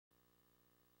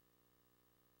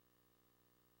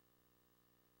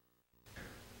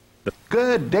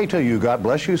Good day to you. God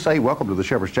bless you. Say welcome to the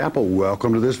Shepherd's Chapel.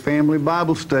 Welcome to this family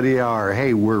Bible study hour.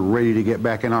 Hey, we're ready to get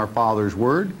back in our Father's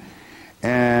Word.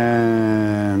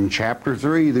 And chapter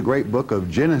 3, the great book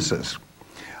of Genesis.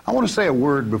 I want to say a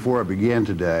word before I begin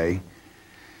today.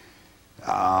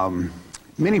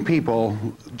 Many people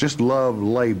just love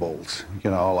labels. You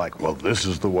know, like, well, this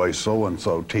is the way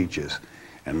so-and-so teaches.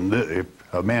 And if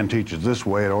a man teaches this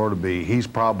way, it ought to be, he's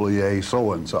probably a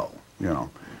so-and-so, you know,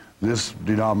 this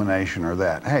denomination or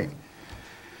that. Hey,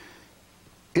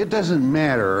 it doesn't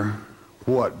matter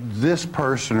what this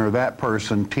person or that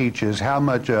person teaches, how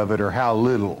much of it or how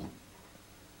little.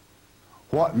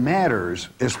 What matters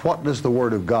is what does the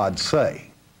Word of God say.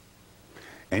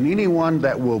 And anyone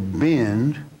that will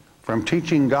bend from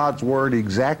teaching God's Word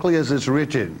exactly as it's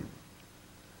written,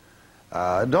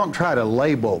 don't try to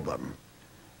label them.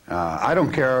 I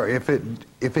don't care if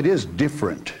it is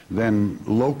different than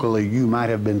locally you might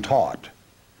have been taught,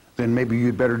 then maybe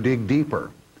you'd better dig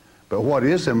deeper. But what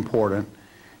is important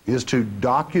is to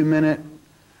document it,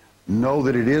 know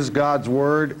that it is God's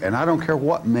Word, and I don't care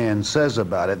what man says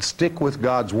about it, stick with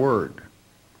God's Word,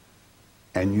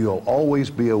 and you'll always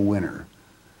be a winner.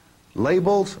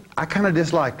 Labels, I kind of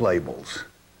dislike labels.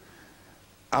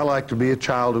 I like to be a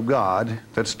child of God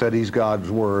that studies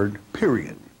God's Word,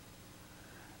 period.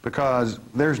 Because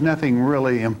there's nothing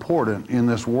really important in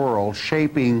this world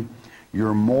shaping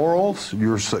your morals,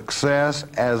 your success,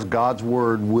 as God's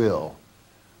Word will.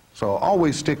 So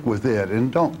always stick with it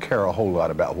and don't care a whole lot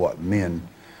about what men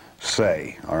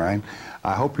say, all right?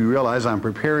 I hope you realize I'm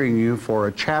preparing you for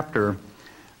a chapter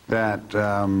that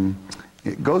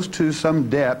it goes to some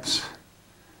depths,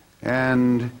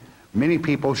 and many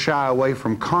people shy away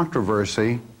from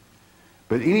controversy.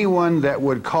 But anyone that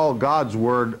would call God's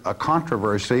Word a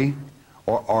controversy,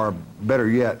 or better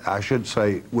yet, I should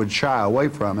say, would shy away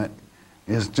from it,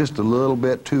 is just a little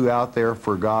bit too out there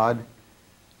for God.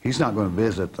 He's not going to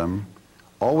visit them.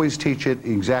 Always teach it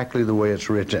exactly the way it's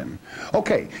written.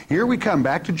 Okay, here we come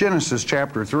back to Genesis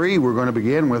chapter 3. We're going to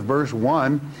begin with verse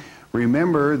 1.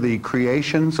 Remember the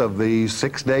creations of the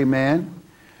six-day man?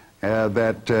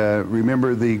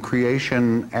 Remember the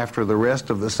creation after the rest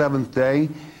of the seventh day?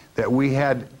 That we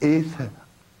had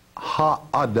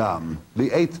Adam,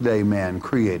 the eighth day man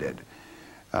created.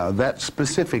 That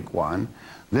specific one.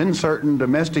 Then certain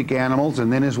domestic animals,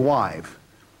 and then his wife.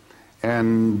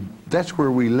 And that's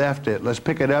where we left it. Let's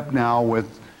pick it up now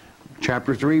with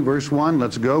chapter 3, verse 1.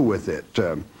 Let's go with it.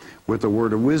 With the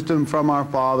word of wisdom from our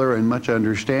Father and much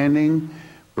understanding.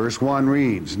 Verse 1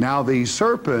 reads, Now the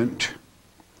serpent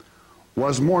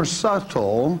was more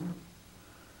subtle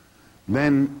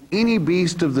than any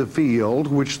beast of the field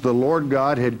which the Lord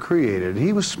God had created.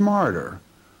 He was smarter,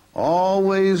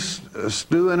 always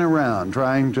stewing around,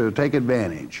 trying to take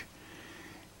advantage.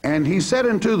 And he said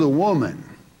unto the woman,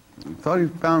 thought he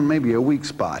found maybe a weak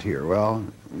spot here. Well,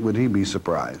 would he be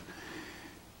surprised?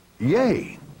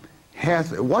 Yea,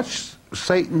 watch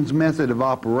Satan's method of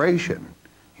operation.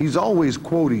 He's always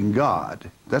quoting God.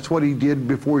 That's what he did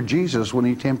before Jesus when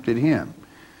he tempted him.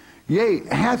 Yea,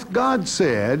 hath God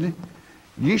said,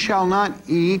 Ye shall not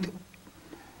eat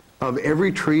of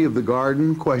every tree of the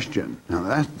garden? Question.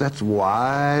 Now that's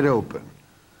wide open.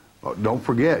 Well, don't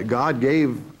forget, God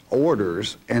gave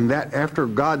orders, and that after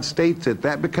God states it,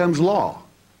 that becomes law.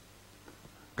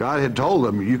 God had told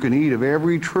them, you can eat of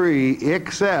every tree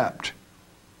except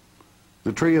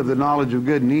the tree of the knowledge of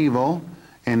good and evil,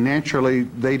 and naturally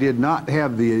they did not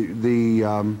have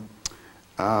the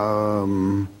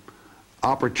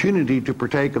opportunity to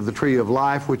partake of the tree of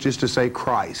life, which is to say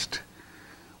Christ.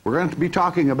 We're going to be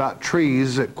talking about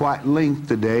trees at quite length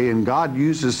today, and God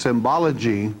uses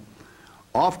symbology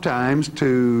oftentimes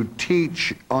to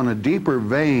teach on a deeper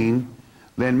vein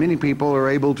than many people are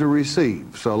able to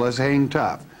receive. So let's hang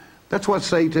tough. That's what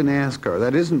Satan asked her.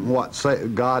 That isn't what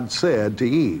God said to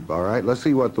Eve, all right? Let's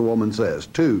see what the woman says.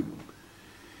 2.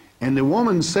 And the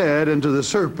woman said unto the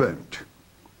serpent,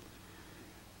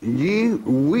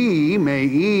 We may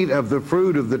eat of the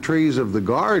fruit of the trees of the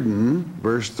garden,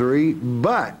 verse 3,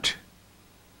 but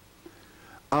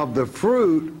of the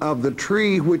fruit of the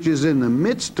tree which is in the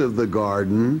midst of the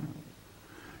garden,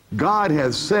 God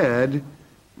hath said,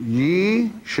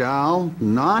 Ye shall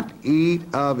not eat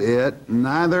of it,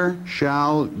 neither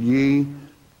shall ye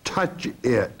touch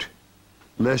it,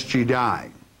 lest ye die.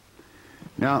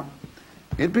 Now,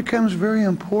 it becomes very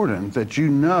important that you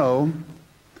know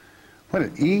what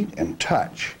to eat and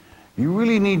touch. You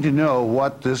really need to know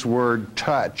what this word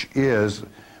touch is,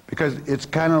 because it's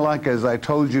kind of like, as I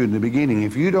told you in the beginning,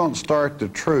 if you don't start the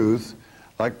truth,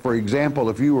 Like, for example,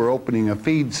 if you were opening a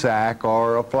feed sack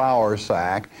or a flour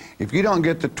sack, if you don't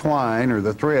get the twine or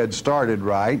the thread started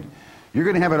right, you're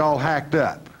going to have it all hacked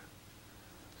up.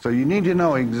 So you need to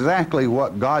know exactly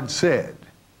what God said,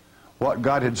 what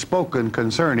God had spoken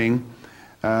concerning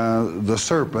the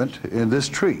serpent in this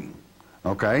tree.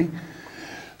 Okay?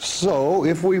 So,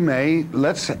 if we may,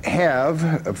 let's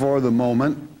have, for the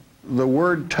moment, the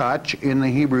word touch in the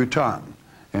Hebrew tongue.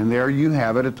 And there you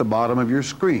have it at the bottom of your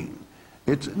screen.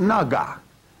 It's naga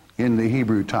in the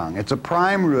Hebrew tongue. It's a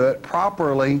prime root,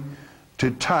 properly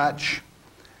to touch,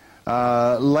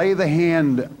 lay the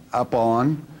hand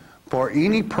upon for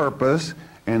any purpose,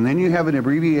 and then you have an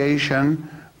abbreviation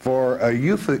for a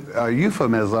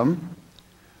euphemism,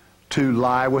 to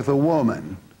lie with a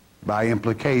woman, by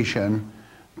implication,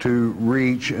 to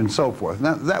reach, and so forth.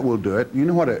 Now, that will do it. You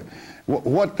know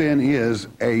what then is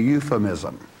a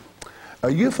euphemism?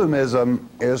 A euphemism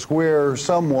is where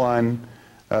someone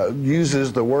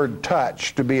uses the word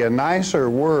touch to be a nicer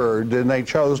word than they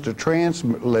chose to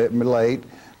translate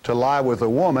to lie with a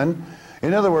woman.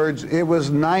 In other words, it was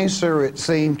nicer, it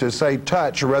seemed, to say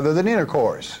touch rather than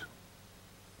intercourse.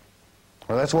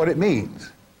 Well, that's what it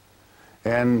means.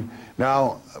 And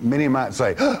now, many might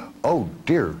say, oh,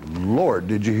 dear Lord,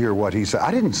 did you hear what he said?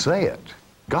 I didn't say it.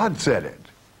 God said it.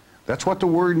 That's what the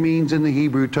word means in the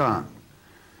Hebrew tongue.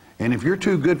 And if you're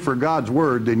too good for God's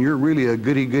word, then you're really a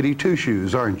goody-goody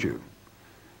two-shoes, aren't you?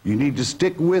 You need to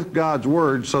stick with God's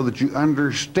word so that you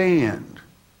understand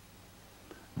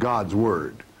God's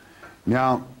word.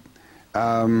 Now,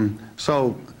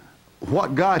 so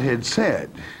what God had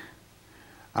said,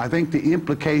 I think the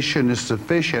implication is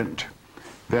sufficient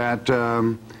that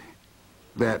it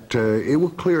will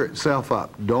clear itself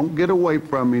up. Don't get away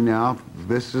from me now.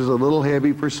 This is a little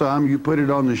heavy for some. You put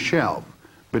it on the shelf.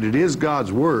 But it is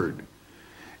God's word.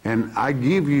 And I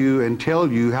give you and tell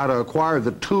you how to acquire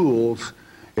the tools.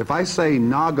 If I say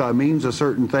naga means a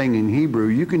certain thing in Hebrew,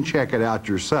 you can check it out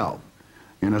yourself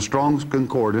in a Strong's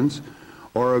Concordance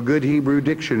or a good Hebrew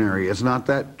dictionary. It's not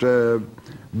that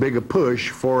big a push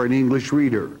for an English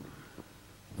reader.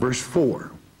 Verse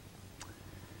 4.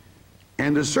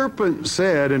 And the serpent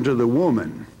said unto the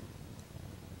woman,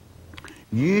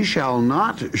 Ye shall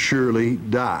not surely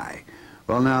die.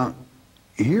 Well, now,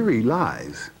 here he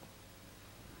lies.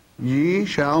 Ye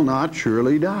shall not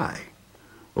surely die.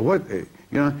 Well, what,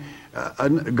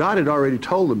 God had already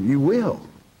told them, you will.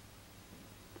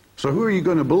 So who are you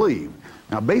going to believe?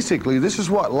 Now, basically, this is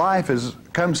what life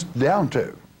comes down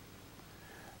to.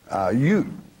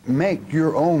 You make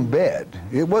your own bed.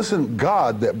 It wasn't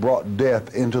God that brought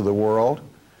death into the world.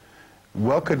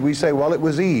 Well, could we say, well, it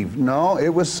was Eve? No, it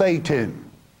was Satan.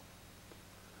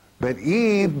 But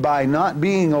Eve, by not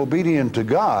being obedient to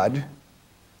God,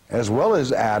 as well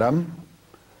as Adam,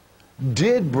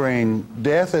 did bring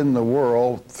death in the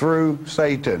world through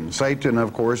Satan. Satan,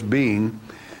 of course, being.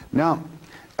 Now,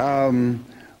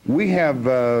 we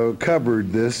have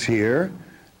covered this here,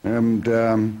 and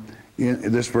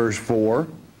in this verse 4,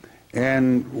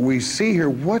 and we see here,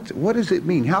 what does it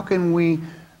mean? How can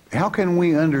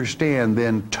we understand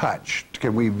then touch?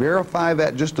 Can we verify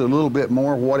that just a little bit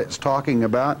more, what it's talking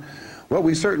about? Well,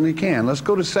 we certainly can. Let's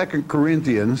go to 2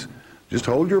 Corinthians. Just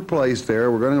hold your place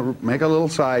there. We're going to make a little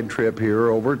side trip here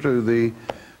over to the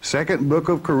second book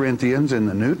of Corinthians in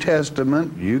the New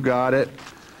Testament. You got it.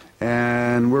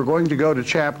 And we're going to go to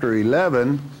chapter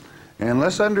 11. And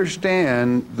let's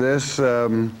understand this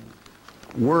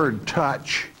word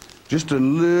touch just a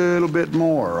little bit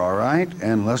more, all right?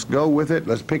 And let's go with it.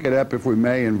 Let's pick it up, if we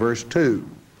may, in verse 2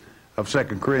 of 2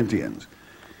 Corinthians.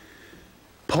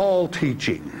 Paul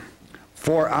teaching,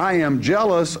 For I am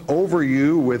jealous over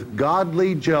you with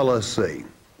godly jealousy.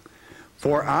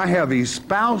 For I have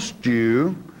espoused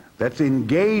you, that's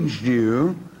engaged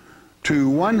you, to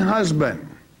one husband.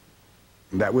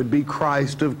 That would be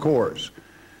Christ, of course.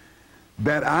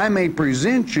 That I may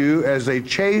present you as a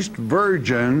chaste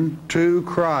virgin to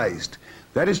Christ.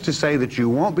 That is to say that you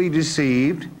won't be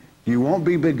deceived, you won't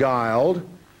be beguiled,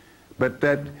 but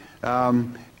that,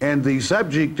 and the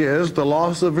subject is the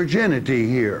loss of virginity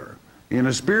here. In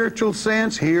a spiritual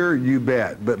sense, here you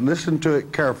bet, but listen to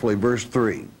it carefully, verse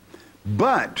 3.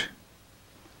 But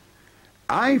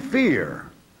I fear,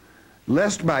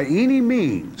 lest by any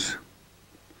means,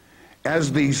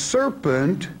 as the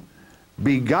serpent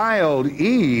beguiled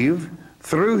Eve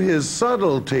through his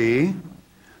subtlety,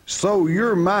 so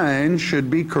your mind should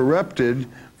be corrupted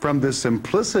from the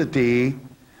simplicity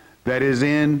that is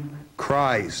in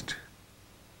Christ.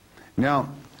 Now,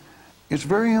 it's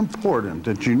very important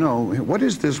that you know, what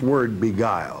is this word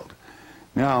beguiled?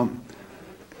 Now,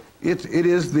 it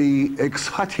is the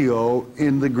exatio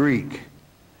in the Greek.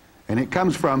 And it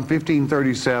comes from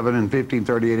 1537 and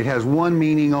 1538. It has one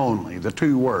meaning only, the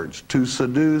two words, to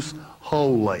seduce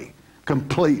wholly,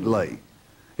 completely.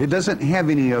 It doesn't have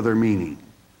any other meaning.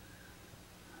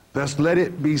 Thus let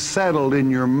it be settled in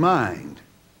your mind,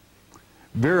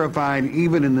 verified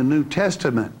even in the New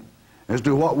Testament, as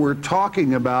to what we're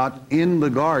talking about in the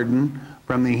garden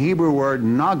from the Hebrew word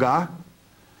naga,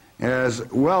 as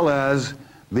well as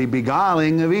the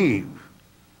beguiling of Eve.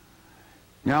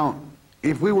 Now,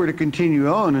 if we were to continue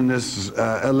on in this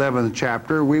 11th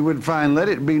chapter, we would find, let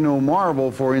it be no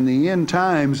marvel, for in the end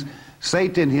times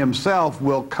Satan himself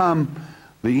will come,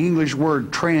 the English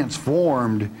word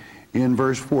transformed in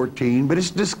verse 14, but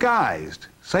it's disguised.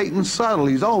 Satan's subtle,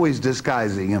 he's always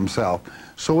disguising himself.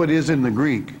 So it is in the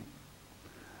Greek.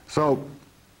 So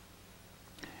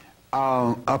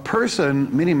a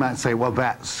person, many might say, well,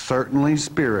 that's certainly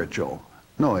spiritual.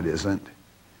 No, it isn't.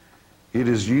 It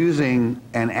is using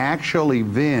an actual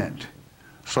event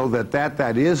so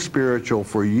that is spiritual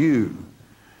for you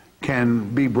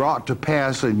can be brought to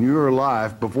pass in your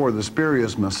life before the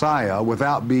spurious Messiah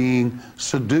without being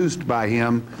seduced by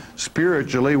him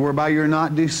spiritually, whereby you're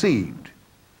not deceived.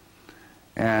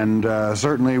 And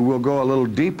certainly we'll go a little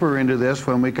deeper into this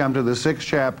when we come to the 6th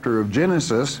chapter of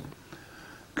Genesis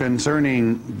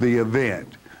concerning the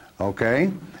event.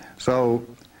 Okay? So,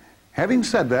 having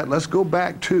said that, let's go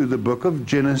back to the book of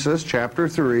Genesis, chapter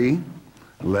 3.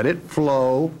 Let it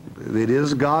flow. It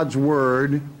is God's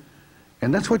Word.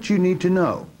 And that's what you need to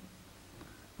know.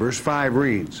 Verse 5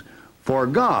 reads, For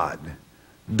God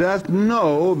doth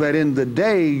know that in the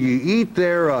day ye eat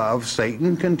thereof,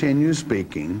 Satan continues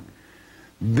speaking,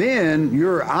 then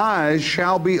your eyes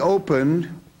shall be opened,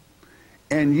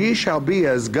 and ye shall be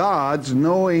as gods,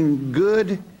 knowing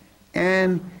good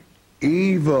and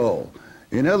evil.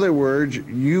 In other words,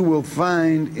 you will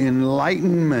find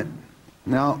enlightenment.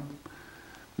 Now,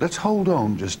 let's hold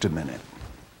on just a minute.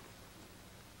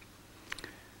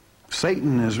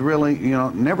 Satan is really,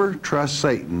 never trust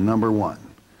Satan, number one.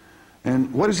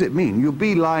 And what does it mean? You'll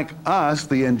be like us,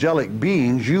 the angelic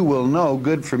beings. You will know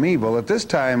good from evil. At this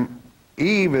time,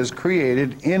 Eve is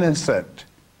created innocent.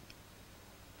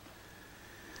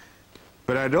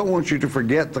 But I don't want you to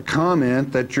forget the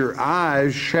comment that your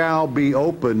eyes shall be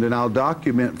opened, and I'll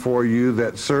document for you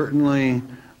that certainly,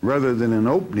 rather than an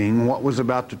opening, what was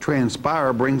about to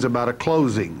transpire brings about a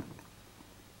closing.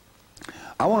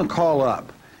 I want to call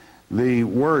up the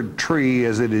word tree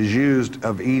as it is used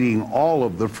of eating all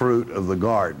of the fruit of the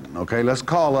garden. Okay, let's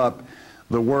call up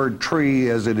the word tree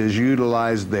as it is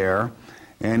utilized there,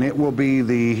 and it will be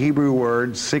the Hebrew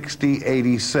word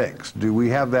 6086. Do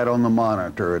we have that on the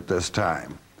monitor at this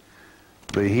time?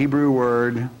 The Hebrew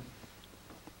word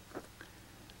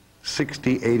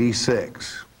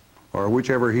 6086, or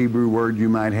whichever Hebrew word you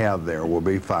might have there will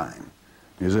be fine.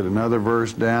 Is it another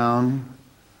verse down?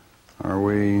 Are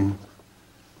we...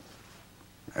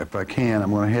 If I can,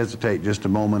 I'm going to hesitate just a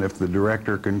moment if the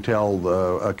director can tell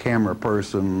a camera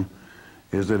person,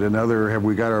 is it another, have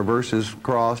we got our verses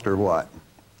crossed or what?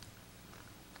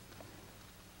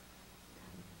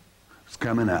 It's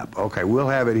coming up. Okay, we'll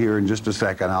have it here in just a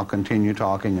second. I'll continue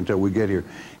talking until we get here.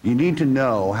 You need to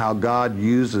know how God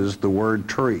uses the word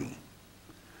tree.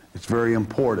 It's very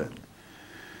important.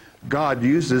 God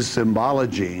uses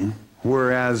symbology,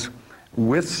 whereas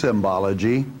with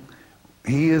symbology,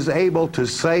 he is able to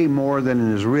say more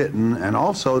than is written, and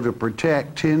also to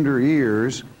protect tender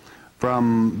ears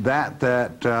from that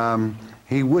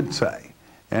he would say.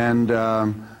 And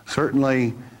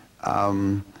certainly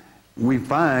we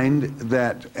find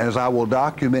that, as I will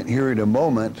document here in a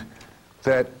moment,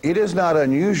 that it is not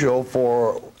unusual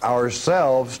for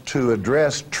ourselves to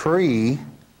address tree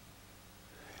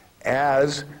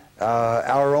as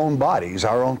our own bodies,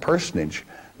 our own personage.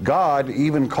 God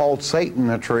even called Satan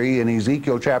a tree in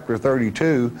Ezekiel chapter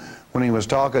 32 when he was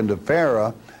talking to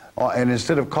Pharaoh, and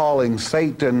instead of calling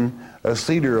Satan a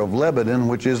cedar of Lebanon,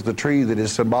 which is the tree that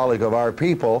is symbolic of our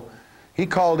people, he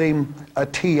called him a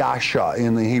tiasha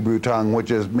in the Hebrew tongue, which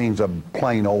means a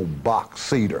plain old box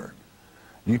cedar.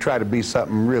 You try to be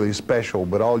something really special,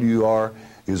 but all you are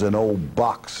is an old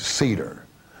box cedar.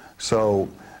 So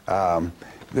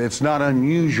it's not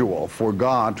unusual for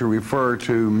God to refer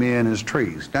to men as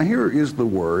trees. Now here is the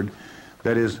word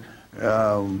that is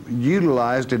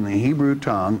utilized in the Hebrew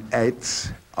tongue, etz,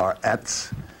 or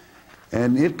etz,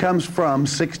 and it comes from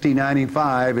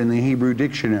 6095 in the Hebrew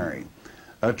dictionary.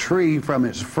 A tree from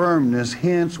its firmness,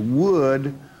 hence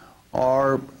wood,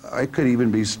 or it could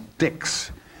even be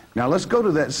sticks. Now let's go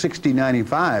to that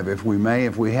 6095, if we may,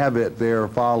 if we have it there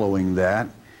following that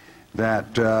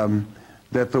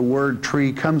the word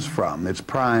tree comes from. It's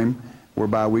prime,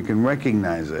 whereby we can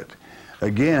recognize it.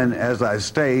 again, as I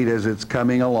state, as it's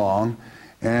coming along,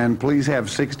 and please have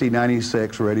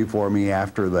 6096 ready for me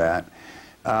after that,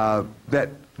 that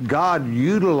God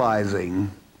utilizing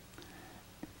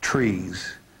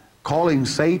trees, calling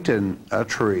Satan a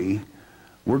tree,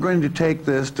 we're going to take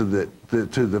this to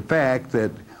the fact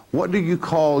that, what do you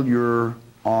call your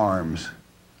arms?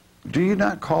 Do you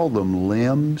not call them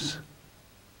limbs?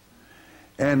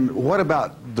 And what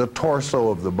about the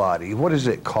torso of the body? What is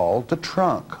it called? The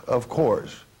trunk, of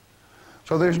course.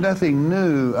 So there's nothing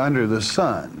new under the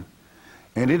sun.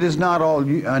 And it is not all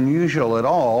unusual at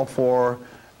all for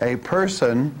a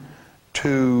person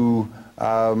to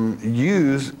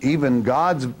use even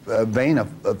God's vein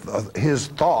of his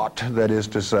thought, that is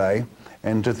to say,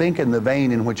 and to think in the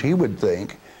vein in which he would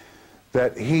think,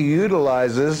 that he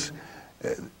utilizes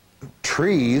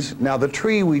trees. Now, the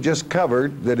tree we just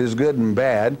covered that is good and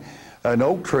bad, an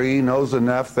oak tree knows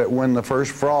enough that when the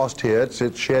first frost hits,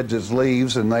 it sheds its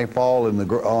leaves and they fall to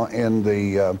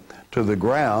the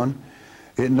ground.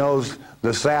 It knows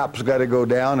the sap's got to go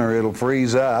down or it'll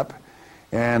freeze up,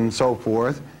 and so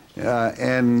forth.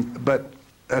 But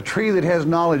a tree that has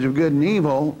knowledge of good and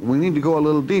evil, we need to go a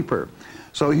little deeper.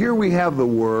 So here we have the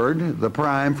word, the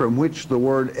prime, from which the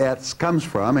word etz comes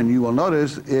from, and you will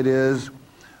notice it is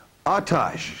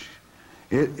atash.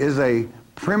 It is a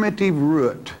primitive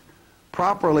root,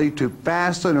 properly to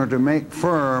fasten or to make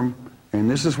firm,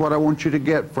 and this is what I want you to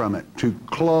get from it, to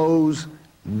close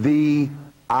the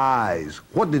eyes.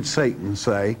 What did Satan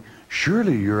say?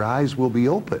 Surely your eyes will be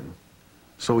open.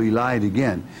 So he lied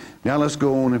again. Now let's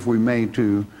go on, if we may,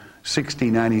 to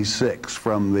 6096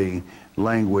 from the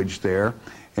language there.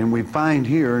 And we find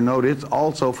here, note it's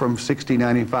also from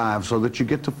 6095, so that you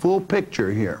get the full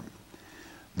picture here.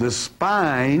 The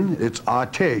spine, it's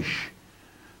atish.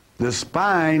 The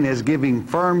spine is giving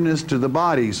firmness to the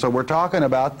body. So we're talking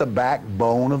about the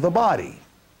backbone of the body.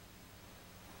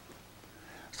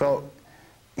 So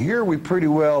here we pretty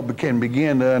well can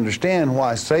begin to understand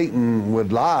why Satan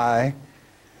would lie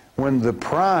when the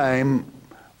prime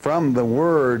from the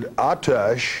word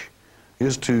atash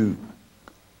is to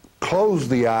close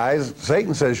the eyes.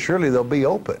 Satan says, surely they'll be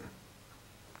open.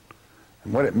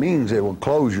 And what it means, it will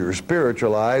close your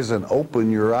spiritual eyes and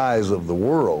open your eyes of the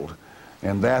world,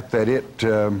 and that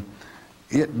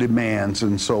it demands,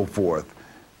 and so forth.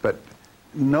 But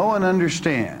know and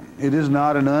understand, it is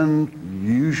not an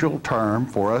unusual term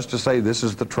for us to say, this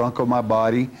is the trunk of my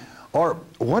body. Or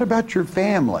what about your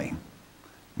family?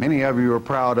 Many of you are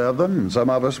proud of them, and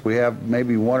some of us, we have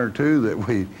maybe one or two that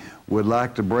we would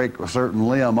like to break a certain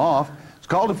limb off. It's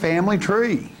called a family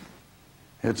tree.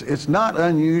 It's not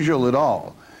unusual at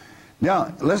all.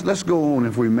 Now, let's go on,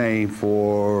 if we may,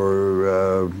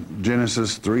 for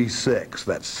Genesis 3:6,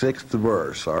 that 6th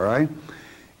verse, all right?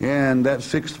 And that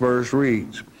 6th verse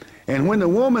reads, and when the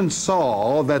woman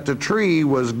saw that the tree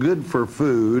was good for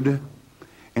food,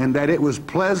 and that it was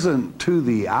pleasant to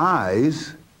the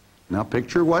eyes, now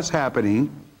picture what's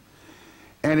happening,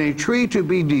 and a tree to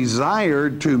be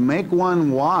desired to make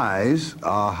one wise,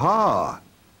 aha,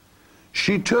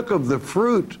 she took of the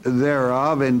fruit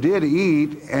thereof and did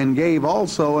eat, and gave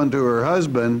also unto her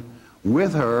husband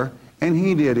with her, and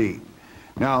he did eat.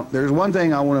 Now, there's one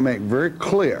thing I want to make very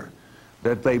clear,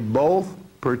 that they both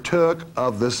partook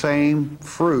of the same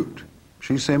fruit.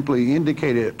 She simply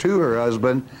indicated it to her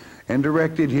husband and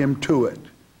directed him to it.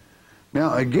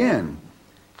 Now, again,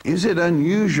 is it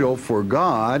unusual for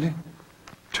God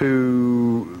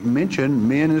to mention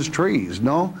men as trees?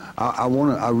 No,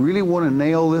 I really want to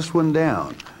nail this one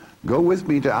down. Go with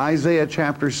me to Isaiah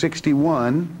chapter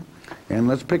 61, and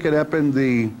let's pick it up in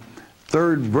the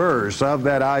 3rd verse of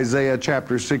that Isaiah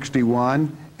chapter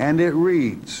 61, and it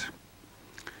reads,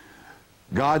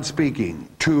 God speaking,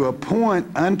 to appoint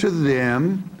unto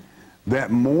them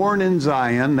that mourn in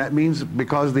Zion, that means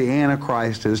because the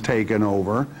Antichrist has taken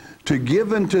over, to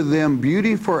give unto them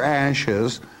beauty for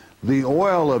ashes, the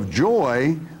oil of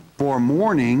joy for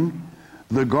mourning,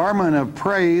 the garment of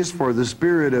praise for the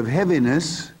spirit of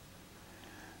heaviness,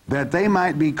 that they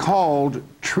might be called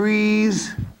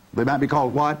trees. They might be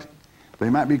called what? They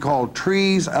might be called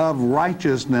trees of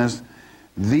righteousness,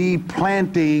 the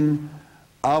planting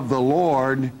of the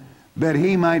Lord, that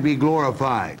he might be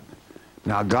glorified.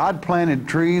 Now, God planted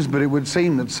trees, but it would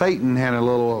seem that Satan had a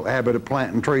little habit of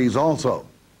planting trees also.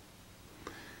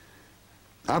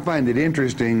 I find it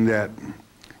interesting that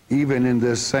even in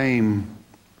this same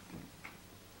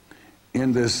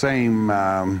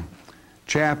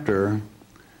chapter,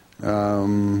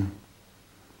 in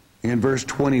verse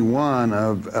 21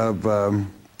 of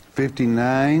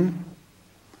 59,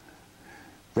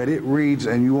 that it reads,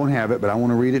 and you won't have it, but I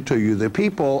want to read it to you. The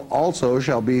people also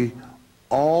shall be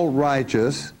all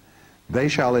righteous. They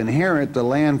shall inherit the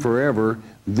land forever,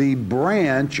 the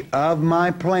branch of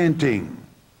my planting.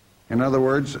 In other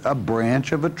words, a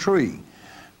branch of a tree.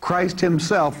 Christ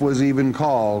himself was even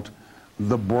called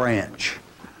the branch.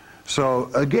 So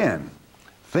again,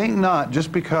 think not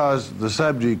just because the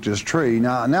subject is tree.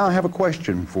 Now I have a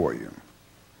question for you.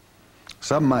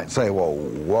 Some might say,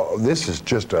 well, this is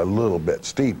just a little bit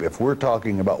steep. If we're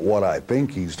talking about what I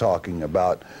think he's talking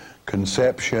about,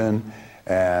 conception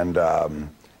and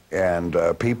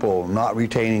people not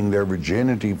retaining their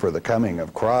virginity for the coming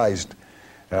of Christ,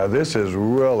 this is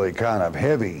really kind of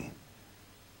heavy.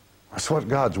 That's what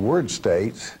God's Word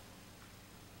states.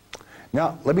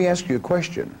 Now, let me ask you a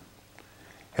question.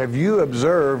 Have you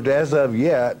observed as of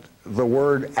yet the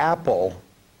word apple?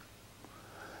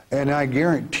 And I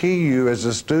guarantee you, as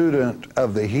a student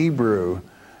of the Hebrew,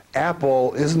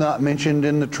 apple is not mentioned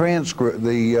in the transcript,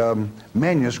 the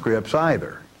manuscripts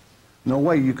either. No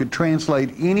way you could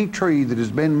translate any tree that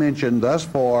has been mentioned thus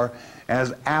far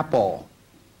as apple.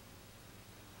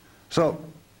 So,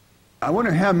 I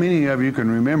wonder how many of you can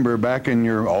remember back in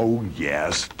your, oh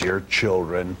yes, dear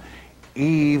children,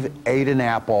 Eve ate an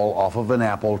apple off of an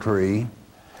apple tree.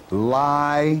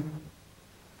 Lie,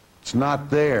 it's not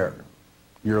there.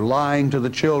 You're lying to the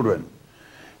children.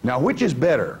 Now, which is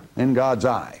better in God's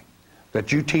eye?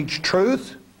 That you teach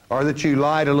truth or that you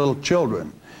lie to little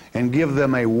children and give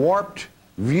them a warped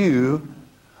view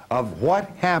of what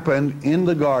happened in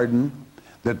the garden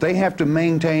that they have to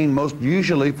maintain most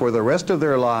usually for the rest of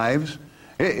their lives?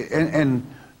 And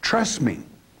trust me,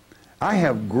 I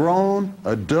have grown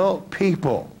adult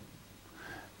people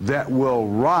that will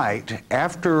write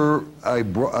after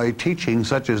a teaching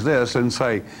such as this and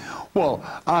say, well,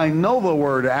 I know the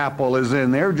word apple is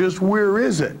in there, just where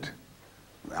is it?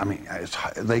 I mean,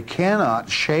 they cannot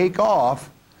shake off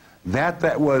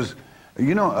that was,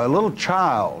 you know, a little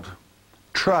child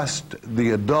trusts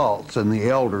the adults and the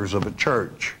elders of a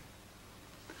church.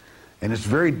 And it's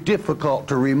very difficult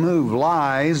to remove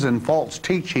lies and false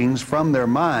teachings from their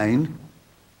mind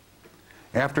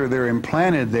after they're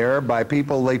implanted there by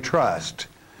people they trust.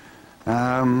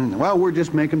 Well, we're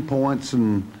just making points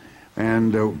and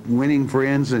winning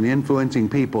friends and influencing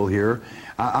people here.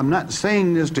 I'm not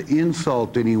saying this to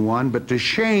insult anyone, but to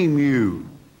shame you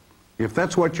if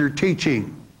that's what you're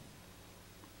teaching.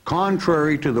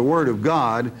 Contrary to the Word of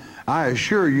God, I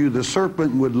assure you the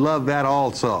serpent would love that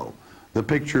also. The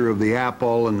picture of the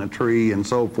apple and the tree and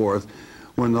so forth,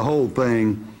 when the whole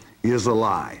thing is a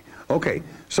lie. Okay,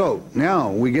 so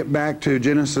now we get back to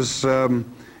Genesis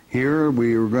here.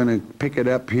 We are going to pick it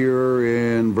up here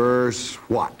in verse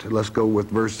what? Let's go with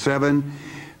verse 7.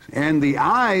 And the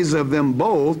eyes of them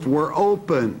both were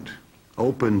opened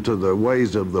to the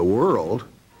ways of the world,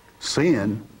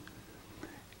 sin,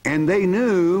 and they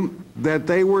knew that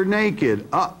they were naked.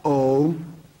 Uh-oh.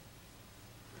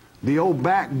 The old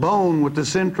backbone with the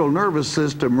central nervous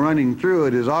system running through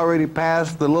it has already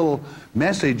passed the little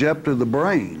message up to the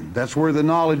brain. That's where the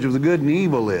knowledge of the good and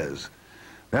evil is.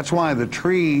 That's why the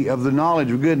tree of the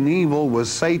knowledge of good and evil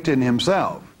was Satan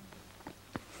himself.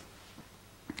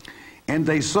 And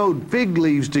they sewed fig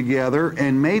leaves together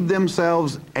and made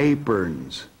themselves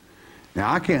aprons.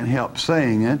 Now, I can't help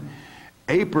saying it.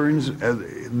 Aprons,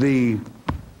 the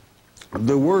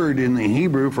word in the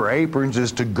Hebrew for aprons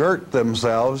is to girt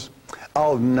themselves.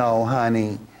 Oh, no,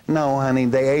 honey. No, honey,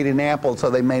 they ate an apple, so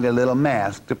they made a little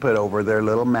mask to put over their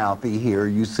little mouthy here.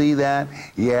 You see that?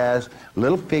 Yes,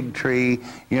 little fig tree,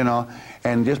 you know,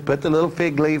 and just put the little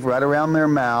fig leaf right around their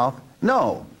mouth.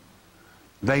 No.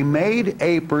 They made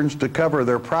aprons to cover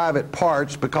their private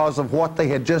parts because of what they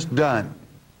had just done.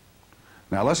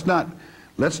 Now, let's not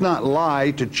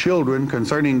lie to children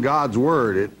concerning God's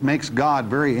Word. It makes God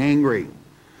very angry.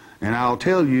 And I'll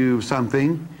tell you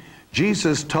something.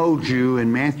 Jesus told you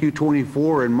in Matthew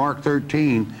 24 and Mark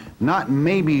 13, not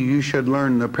maybe you should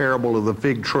learn the parable of the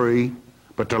fig tree,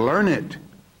 but to learn it.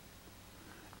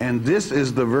 And this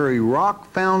is the very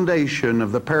rock foundation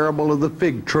of the parable of the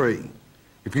fig tree.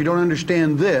 If you don't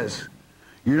understand this,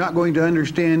 you're not going to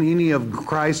understand any of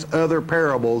Christ's other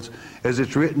parables as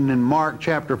it's written in Mark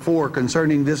chapter 4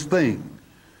 concerning this thing.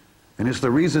 And it's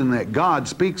the reason that God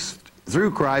speaks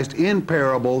through Christ in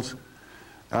parables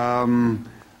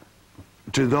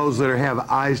to those that have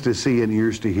eyes to see and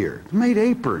ears to hear. They made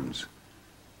aprons.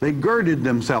 They girded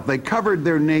themselves. They covered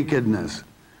their nakedness.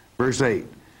 Verse 8.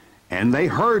 And they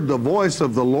heard the voice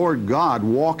of the Lord God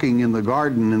walking in the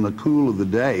garden in the cool of the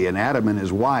day, and Adam and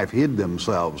his wife hid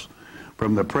themselves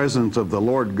from the presence of the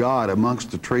Lord God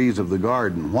amongst the trees of the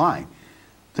garden. Why?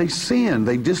 They sinned.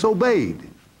 They disobeyed.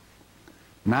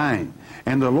 9.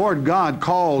 And the Lord God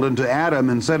called unto Adam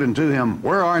and said unto him,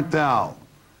 Where art thou?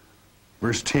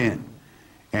 Verse 10.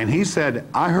 And he said,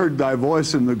 I heard thy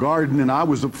voice in the garden, and I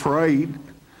was afraid,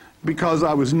 because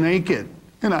I was naked,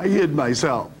 and I hid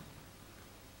myself.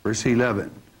 Verse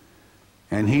 11.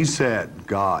 And he said,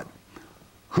 God,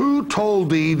 who told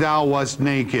thee thou wast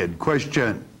naked?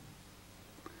 Question.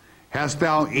 Hast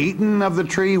thou eaten of the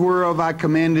tree whereof I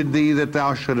commanded thee that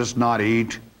thou shouldest not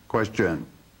eat? Question.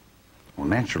 Well,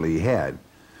 naturally he had,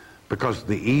 because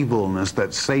the evilness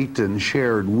that Satan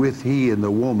shared with he and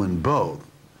the woman both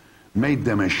made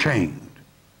them ashamed.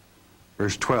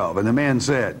 Verse 12. And the man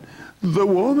said, the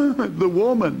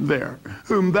woman there,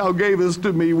 whom thou gavest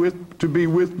to be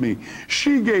with me,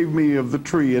 she gave me of the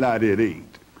tree, and I did eat.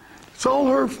 It's all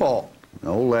her fault.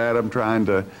 Old Adam trying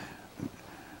to,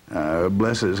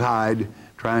 bless his hide,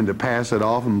 trying to pass it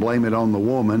off and blame it on the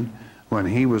woman, when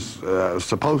he was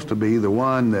supposed to be the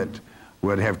one that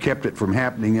would have kept it from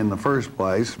happening in the first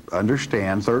place.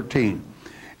 Understand, 13.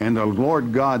 And the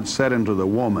Lord God said unto the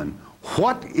woman,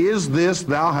 What is this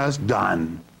thou hast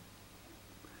done?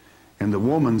 And the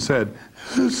woman said,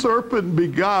 The serpent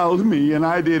beguiled me, and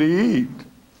I did eat.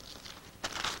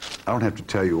 I don't have to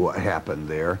tell you what happened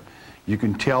there. You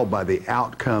can tell by the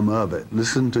outcome of it.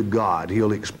 Listen to God.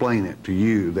 He'll explain it to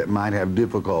you that might have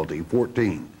difficulty.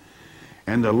 14.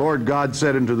 And the Lord God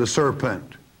said unto the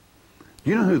serpent,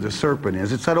 you know who the serpent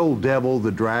is? It's that old devil,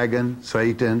 the dragon,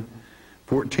 Satan.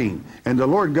 14. And the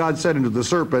Lord God said unto the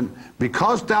serpent,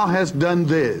 Because thou hast done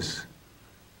this,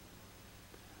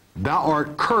 thou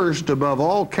art cursed above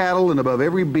all cattle and above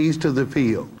every beast of the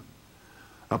field.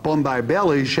 Upon thy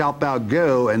belly shalt thou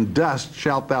go, and dust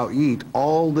shalt thou eat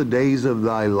all the days of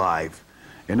thy life.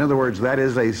 In other words, that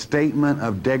is a statement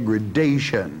of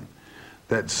degradation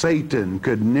that Satan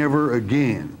could never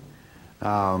again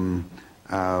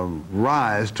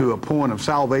rise to a point of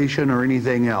salvation or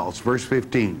anything else. Verse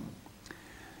 15.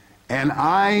 And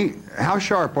how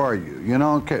sharp are you? You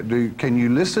know, can you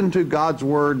listen to God's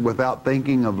word without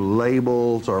thinking of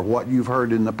labels or what you've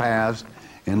heard in the past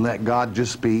and let God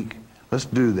just speak? Let's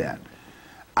do that.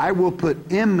 I will put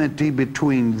enmity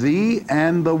between thee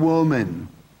and the woman,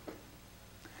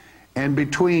 and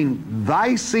between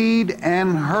thy seed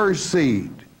and her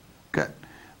seed. Okay.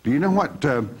 Do you know what,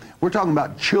 we're talking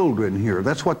about children here.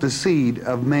 That's what the seed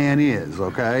of man is,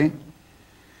 okay?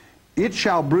 It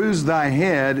shall bruise thy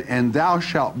head, and thou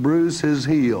shalt bruise his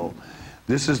heel.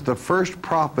 This is the first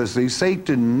prophecy.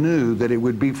 Satan knew that it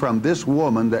would be from this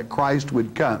woman that Christ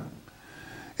would come.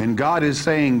 And God is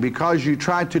saying, because you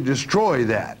tried to destroy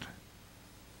that,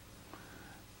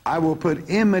 I will put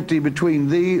enmity between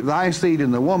thy seed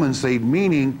and the woman's seed,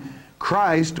 meaning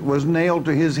Christ was nailed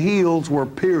to his heels, were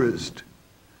pierced.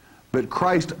 But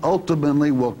Christ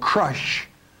ultimately will crush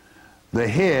the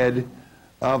head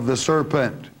of the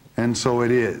serpent. And so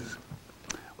it is.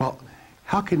 Well,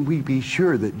 how can we be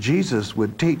sure that Jesus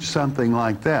would teach something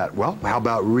like that? Well, how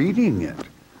about reading it?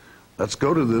 Let's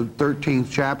go to the 13th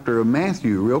chapter of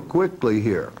Matthew real quickly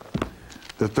here.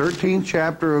 The 13th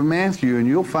chapter of Matthew, and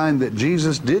you'll find that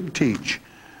Jesus did teach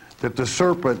that the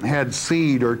serpent had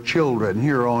seed or children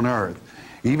here on earth.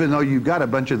 Even though you've got a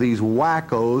bunch of these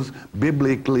wackos,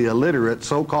 biblically illiterate,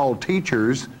 so-called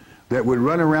teachers that would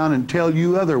run around and tell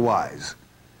you otherwise.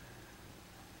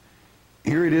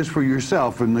 Here it is for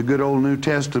yourself in the good old New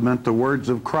Testament, the words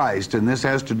of Christ. And this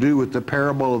has to do with the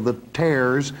parable of the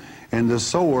tares and the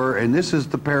sower. And this is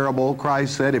the parable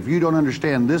Christ said, if you don't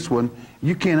understand this one,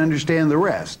 you can't understand the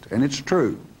rest. And it's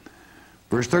true.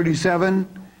 Verse 37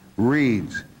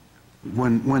 reads,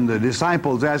 when the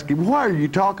disciples ask him, why are you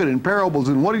talking in parables?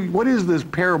 And what is this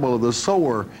parable of the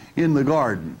sower in the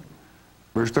garden?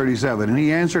 Verse 37, and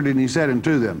he answered and he said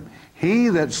unto them, he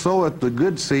that soweth the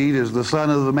good seed is the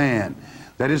Son of the man.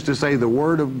 That is to say, the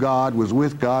Word of God was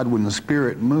with God when the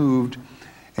Spirit moved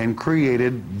and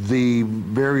created the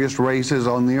various races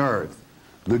on the earth.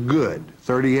 The good.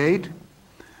 38,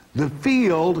 the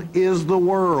field is the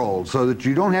world, so that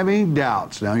you don't have any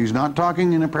doubts. Now, he's not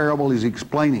talking in a parable, he's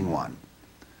explaining one.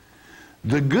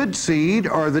 The good seed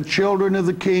are the children of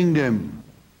the kingdom.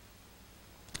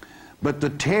 But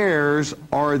the tares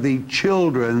are the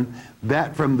children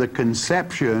that from the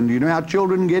conception, you know how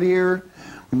children get here?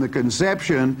 From the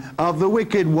conception of the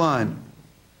wicked one.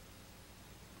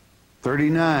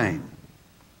 39.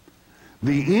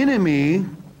 The enemy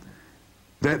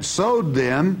that sowed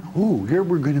them, here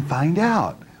we're going to find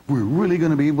out. We're really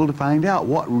going to be able to find out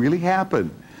what really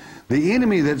happened. The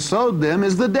enemy that sowed them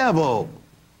is the devil.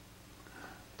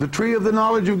 The tree of the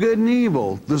knowledge of good and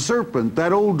evil, the serpent,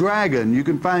 that old dragon. You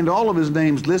can find all of his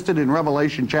names listed in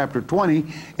Revelation chapter 20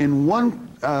 in one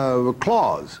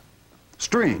clause.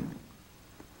 string.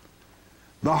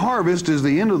 The harvest is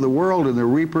the end of the world, and the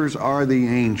reapers are the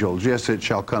angels. Yes, it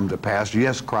shall come to pass.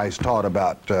 Yes, Christ taught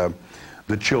about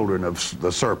the children of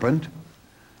the serpent.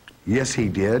 Yes, he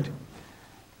did.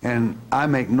 And I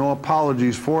make no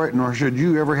apologies for it, nor should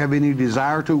you ever have any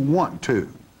desire to want to.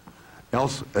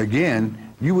 Else,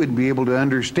 again, you wouldn't be able to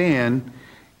understand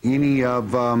any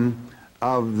of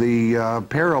the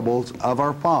parables of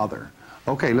our Father.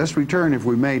 Okay, let's return, if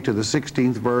we may, to the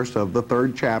 16th verse of the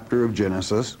 3rd chapter of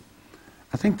Genesis.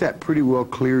 I think that pretty well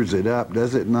clears it up,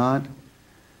 does it not?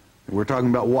 We're talking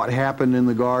about what happened in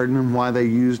the garden and why they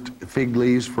used fig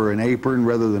leaves for an apron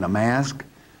rather than a mask.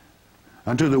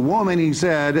 Unto the woman he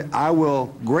said, I will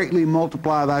greatly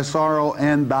multiply thy sorrow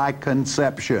and thy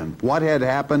conception. What had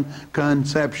happened?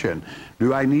 Conception.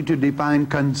 Do I need to define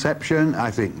conception?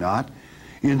 I think not.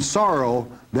 In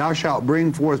sorrow thou shalt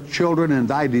bring forth children, and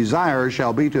thy desire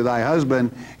shall be to thy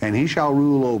husband, and he shall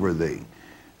rule over thee.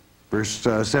 Verse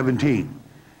 17.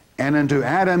 And unto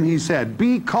Adam he said,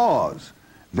 because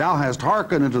thou hast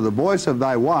hearkened unto the voice of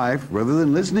thy wife, rather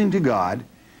than listening to God,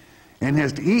 and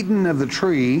hast eaten of the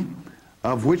tree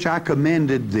of which I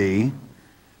commanded thee.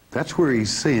 That's where he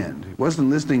sinned. He wasn't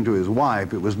listening to his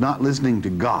wife. It was not listening to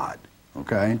God.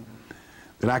 Okay?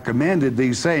 That I commanded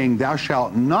thee, saying, thou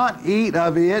shalt not eat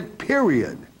of it,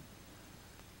 period.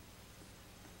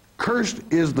 Cursed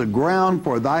is the ground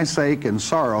for thy sake, and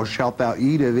sorrow shalt thou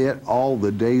eat of it all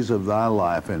the days of thy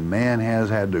life. And man has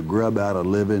had to grub out a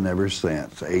living ever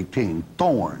since. 18.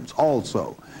 Thorns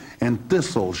also, and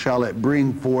thistles shall it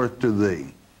bring forth to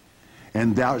thee.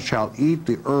 And thou shalt eat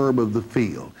the herb of the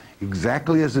field.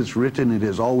 Exactly as it's written, it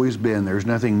has always been. There's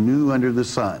nothing new under the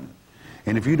sun.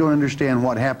 And if you don't understand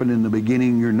what happened in the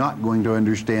beginning, you're not going to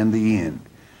understand the end.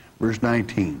 Verse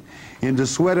 19. In the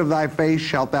sweat of thy face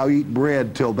shalt thou eat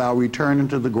bread till thou return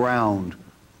into the ground.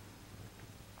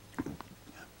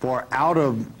 For out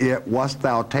of it wast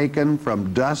thou taken,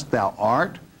 from dust thou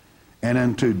art, and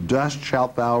unto dust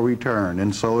shalt thou return.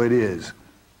 And so it is.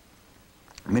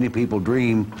 Many people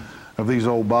dream of these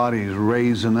old bodies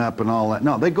raising up and all that.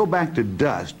 No, they go back to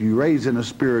dust. You raise in a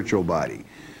spiritual body.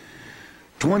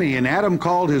 20. And Adam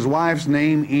called his wife's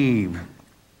name Eve,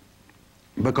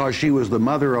 because she was the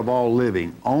mother of all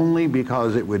living, only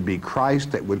because it would be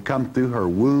Christ that would come through her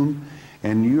womb,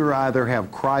 and you either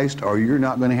have Christ or you're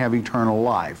not going to have eternal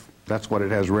life. That's what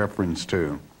it has reference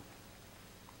to.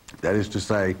 That is to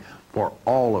say, for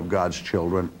all of God's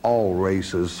children, all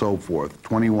races, so forth.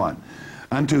 21.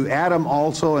 Unto Adam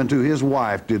also and to his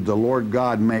wife did the Lord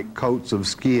God make coats of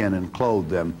skin and clothe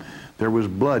them. There was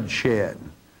blood shed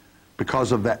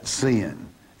because of that sin,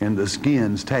 and the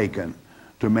skins taken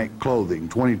to make clothing.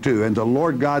 22. And the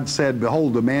Lord God said,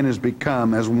 behold, the man is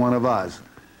become as one of us,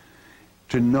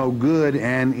 to know good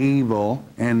and evil.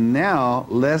 And now,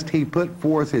 lest he put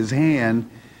forth his hand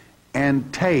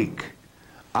and take.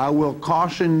 I will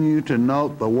caution you to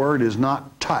note the word is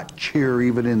not touch here,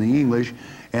 even in the English,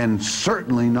 and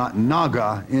certainly not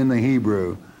naga in the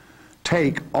Hebrew.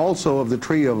 Take also of the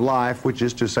tree of life, which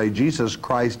is to say Jesus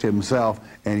Christ himself,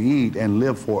 and eat and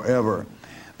live forever.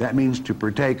 That means to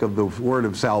partake of the word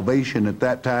of salvation at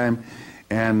that time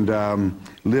and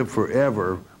live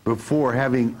forever before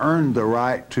having earned the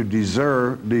right to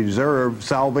deserve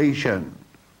salvation.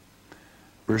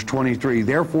 Verse 23,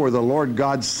 therefore the Lord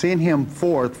God sent him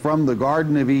forth from the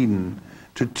Garden of Eden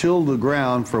to till the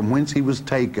ground from whence he was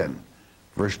taken.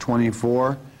 Verse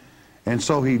 24, and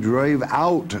so he drave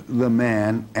out the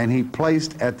man, and he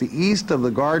placed at the east of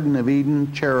the Garden of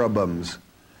Eden cherubims,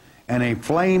 and a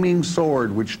flaming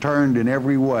sword which turned in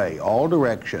every way, all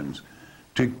directions,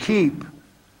 to keep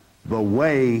the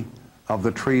way of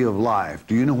the tree of life.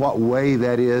 Do you know what way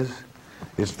that is?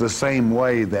 It's the same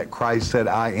way that Christ said,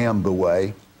 I am the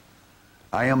way.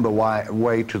 I am the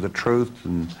way to the truth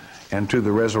and to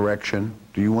the resurrection.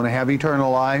 Do you want to have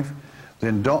eternal life?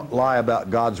 Then don't lie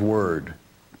about God's word.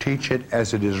 Teach it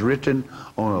as it is written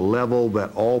on a level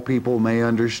that all people may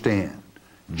understand.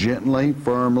 Gently,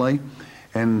 firmly,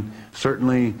 and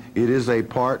certainly it is a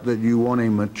part that you want a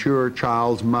mature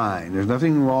child's mind. There's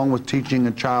nothing wrong with teaching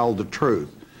a child the truth.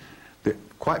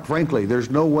 Quite frankly, there's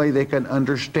no way they can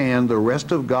understand the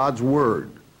rest of God's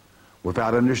word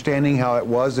without understanding how it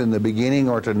was in the beginning,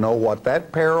 or to know what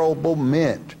that parable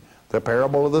meant, the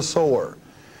parable of the sower.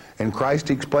 And Christ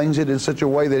explains it in such a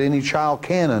way that any child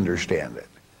can understand it.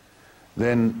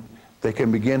 Then they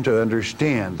can begin to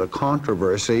understand the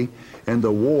controversy and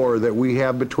the war that we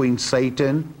have between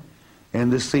Satan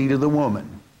and the seed of the woman.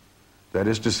 That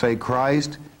is to say,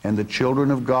 Christ and the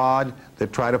children of God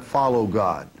that try to follow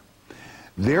God.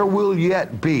 There will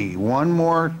yet be one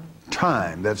more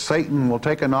time that Satan will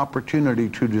take an opportunity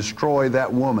to destroy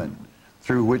that woman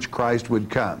through which Christ would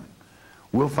come.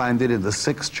 We'll find it in the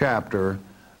 6th chapter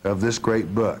of this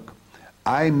great book.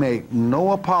 I make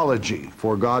no apology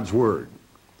for God's Word.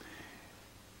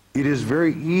 It is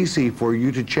very easy for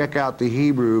you to check out the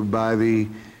Hebrew by the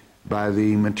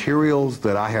materials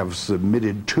that I have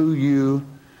submitted to you,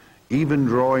 even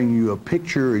drawing you a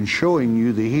picture and showing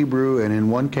you the Hebrew, and in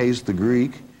one case the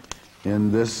Greek,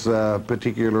 in this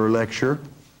particular lecture,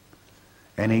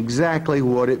 and exactly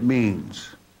what it means,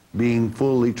 being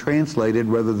fully translated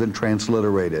rather than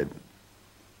transliterated.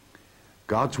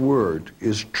 God's Word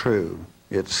is true,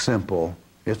 it's simple,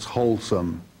 it's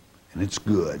wholesome, and it's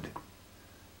good.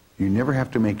 You never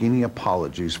have to make any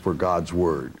apologies for God's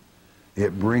Word.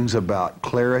 It brings about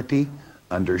clarity,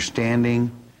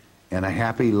 understanding, and a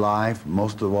happy life,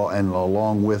 most of all, and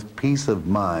along with peace of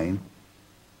mind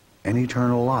and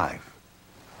eternal life.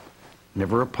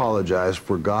 Never apologize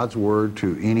for God's Word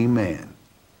to any man.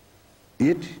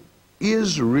 It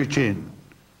is written,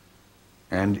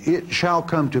 and it shall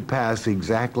come to pass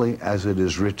exactly as it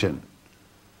is written.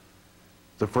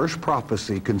 The first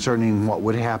prophecy concerning what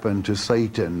would happen to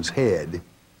Satan's head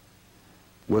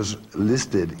was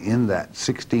listed in that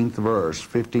 16th verse,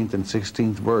 15th and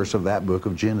 16th verse of that book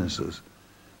of Genesis.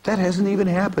 That hasn't even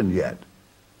happened yet,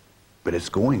 but it's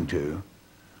going to.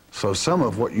 So some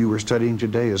of what you were studying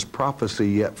today is prophecy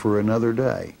yet for another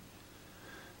day.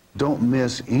 Don't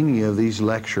miss any of these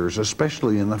lectures,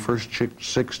 especially in the first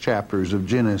 6 chapters of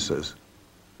Genesis.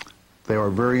 They are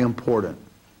very important.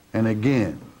 And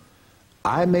again,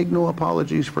 I make no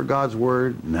apologies for God's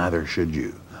Word, neither should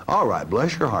you. All right,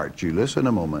 bless your heart. You listen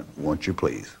a moment, won't you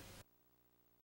please?